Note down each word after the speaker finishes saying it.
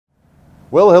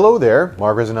Well, hello there.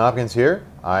 Mark Hopkins here.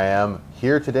 I am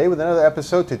here today with another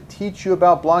episode to teach you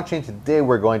about blockchain. Today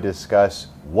we're going to discuss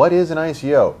what is an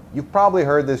ICO. You've probably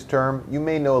heard this term. You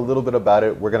may know a little bit about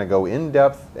it. We're going to go in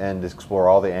depth and explore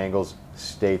all the angles.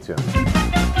 Stay tuned.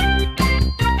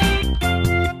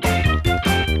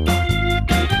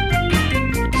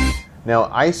 Now,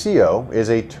 ICO is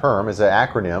a term, is an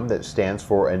acronym that stands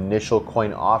for Initial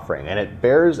Coin Offering, and it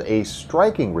bears a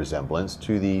striking resemblance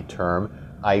to the term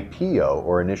IPO,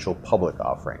 or Initial Public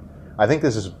Offering. I think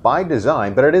this is by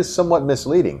design, but it is somewhat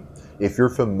misleading. If you're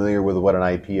familiar with what an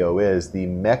IPO is, the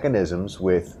mechanisms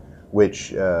with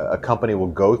which a company will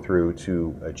go through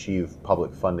to achieve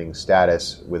public funding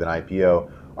status with an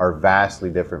IPO are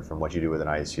vastly different from what you do with an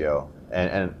ICO,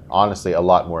 and honestly a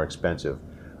lot more expensive.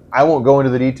 I won't go into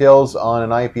the details on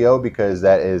an IPO because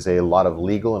that is a lot of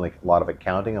legal and a lot of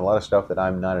accounting and a lot of stuff that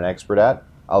I'm not an expert at.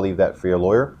 I'll leave that for your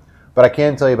lawyer. But I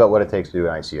can tell you about what it takes to do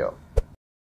an ICO.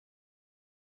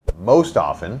 Most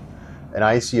often, an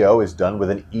ICO is done with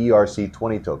an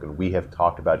ERC20 token. We have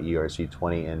talked about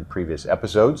ERC20 in previous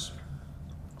episodes,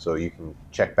 so you can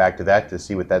check back to that to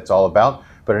see what that's all about.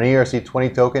 But an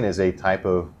ERC20 token is a type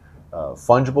of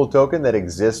fungible token that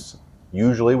exists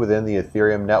usually within the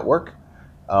Ethereum network.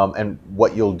 And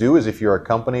what you'll do is, if you're a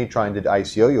company trying to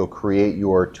ICO, you'll create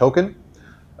your token,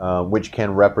 which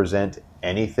can represent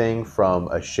anything from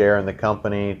a share in the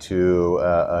company to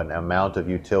an amount of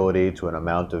utility to an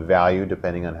amount of value,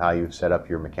 depending on how you've set up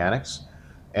your mechanics.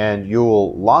 And you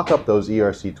will lock up those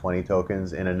ERC20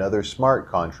 tokens in another smart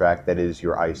contract that is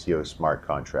your ICO smart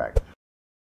contract.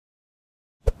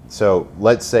 So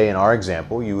let's say in our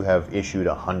example, you have issued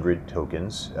 100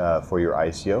 tokens for your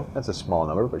ICO. That's a small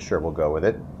number, but sure, we'll go with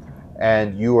it.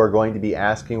 And you are going to be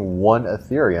asking 1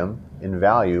 Ethereum in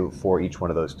value for each one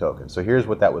of those tokens. So here's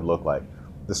what that would look like.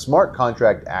 The smart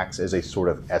contract acts as a sort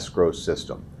of escrow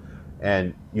system.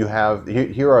 And you have,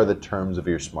 here are the terms of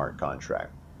your smart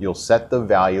contract. You'll set the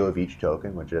value of each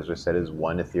token, which as I said is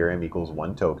 1 Ethereum equals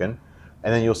 1 token.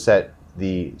 And then you'll set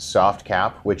the soft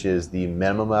cap, which is the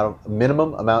minimum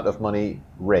amount of money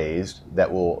raised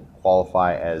that will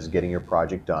qualify as getting your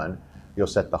project done. You'll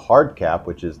set the hard cap,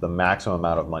 which is the maximum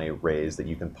amount of money raised that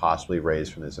you can possibly raise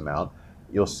from this amount.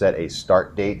 You'll set a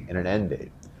start date and an end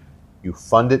date. You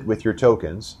fund it with your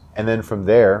tokens, and then from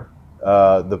there,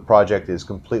 the project is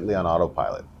completely on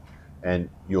autopilot. And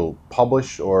you'll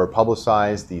publish or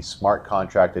publicize the smart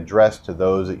contract address to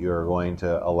those that you're going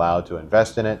to allow to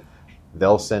invest in it.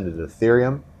 They'll send it to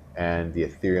Ethereum, and the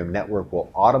Ethereum network will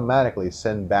automatically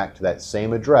send back to that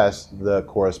same address the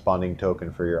corresponding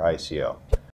token for your ICO.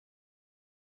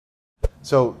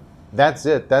 So that's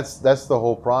it. That's the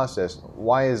whole process.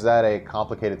 Why is that a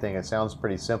complicated thing? It sounds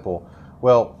pretty simple.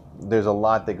 Well, there's a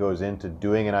lot that goes into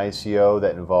doing an ICO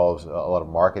that involves a lot of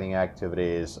marketing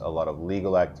activities, a lot of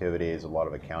legal activities, a lot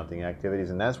of accounting activities,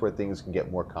 and that's where things can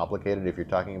get more complicated if you're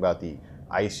talking about the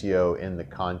ICO in the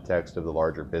context of the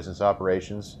larger business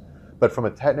operations. But from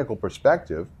a technical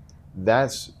perspective,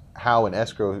 that's how an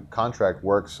escrow contract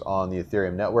works on the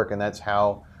Ethereum network, and that's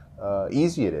how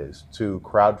easy it is to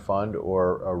crowdfund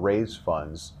or raise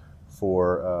funds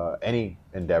for any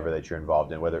endeavor that you're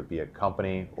involved in, whether it be a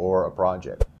company or a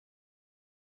project.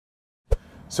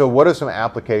 So what are some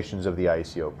applications of the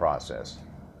ICO process?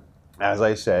 As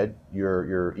I said,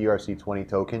 your ERC20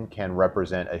 token can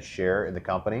represent a share in the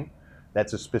company.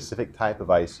 That's a specific type of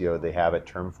ICO they have a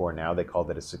term for now. They call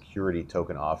that a security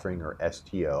token offering, or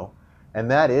STO.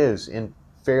 And that is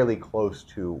fairly close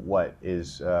to what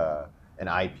is an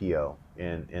IPO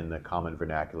in the common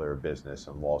vernacular of business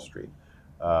on Wall Street.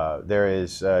 There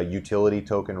is utility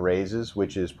token raises,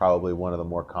 which is probably one of the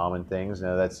more common things.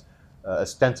 Now that's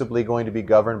ostensibly going to be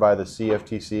governed by the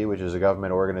CFTC, which is a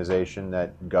government organization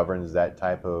that governs that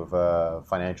type of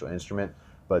financial instrument,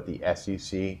 but the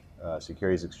SEC,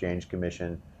 Securities Exchange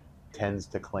Commission, tends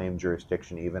to claim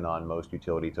jurisdiction even on most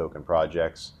utility token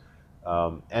projects.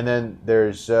 And then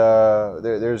you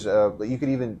could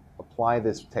even apply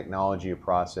this technology or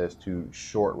process to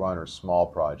short run or small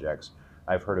projects.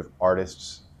 I've heard of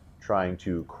artists trying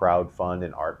to crowdfund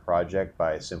an art project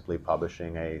by simply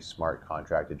publishing a smart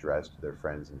contract address to their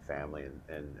friends and family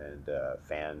and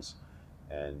fans,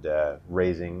 and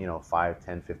raising $5,000,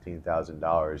 $10,000,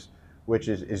 $15,000, which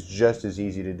is just as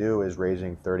easy to do as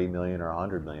raising $30 million or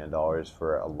 $100 million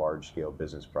for a large-scale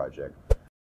business project.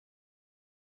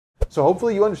 So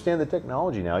hopefully you understand the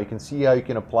technology now. You can see how you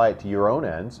can apply it to your own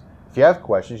ends. If you have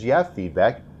questions, you have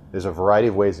feedback, there's a variety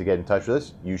of ways to get in touch with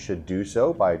us. You should do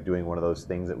so by doing one of those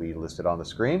things that we listed on the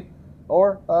screen,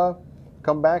 or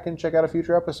come back and check out a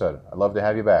future episode. I'd love to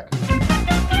have you back.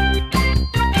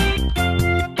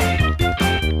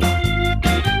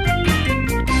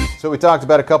 So we talked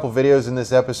about a couple videos in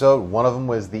this episode. One of them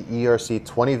was the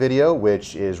ERC20 video,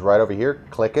 which is right over here.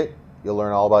 Click it. You'll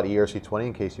learn all about ERC20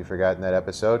 in case you've forgotten that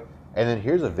episode. And then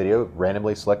here's a video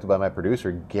randomly selected by my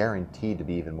producer, guaranteed to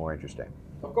be even more interesting.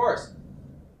 Of course.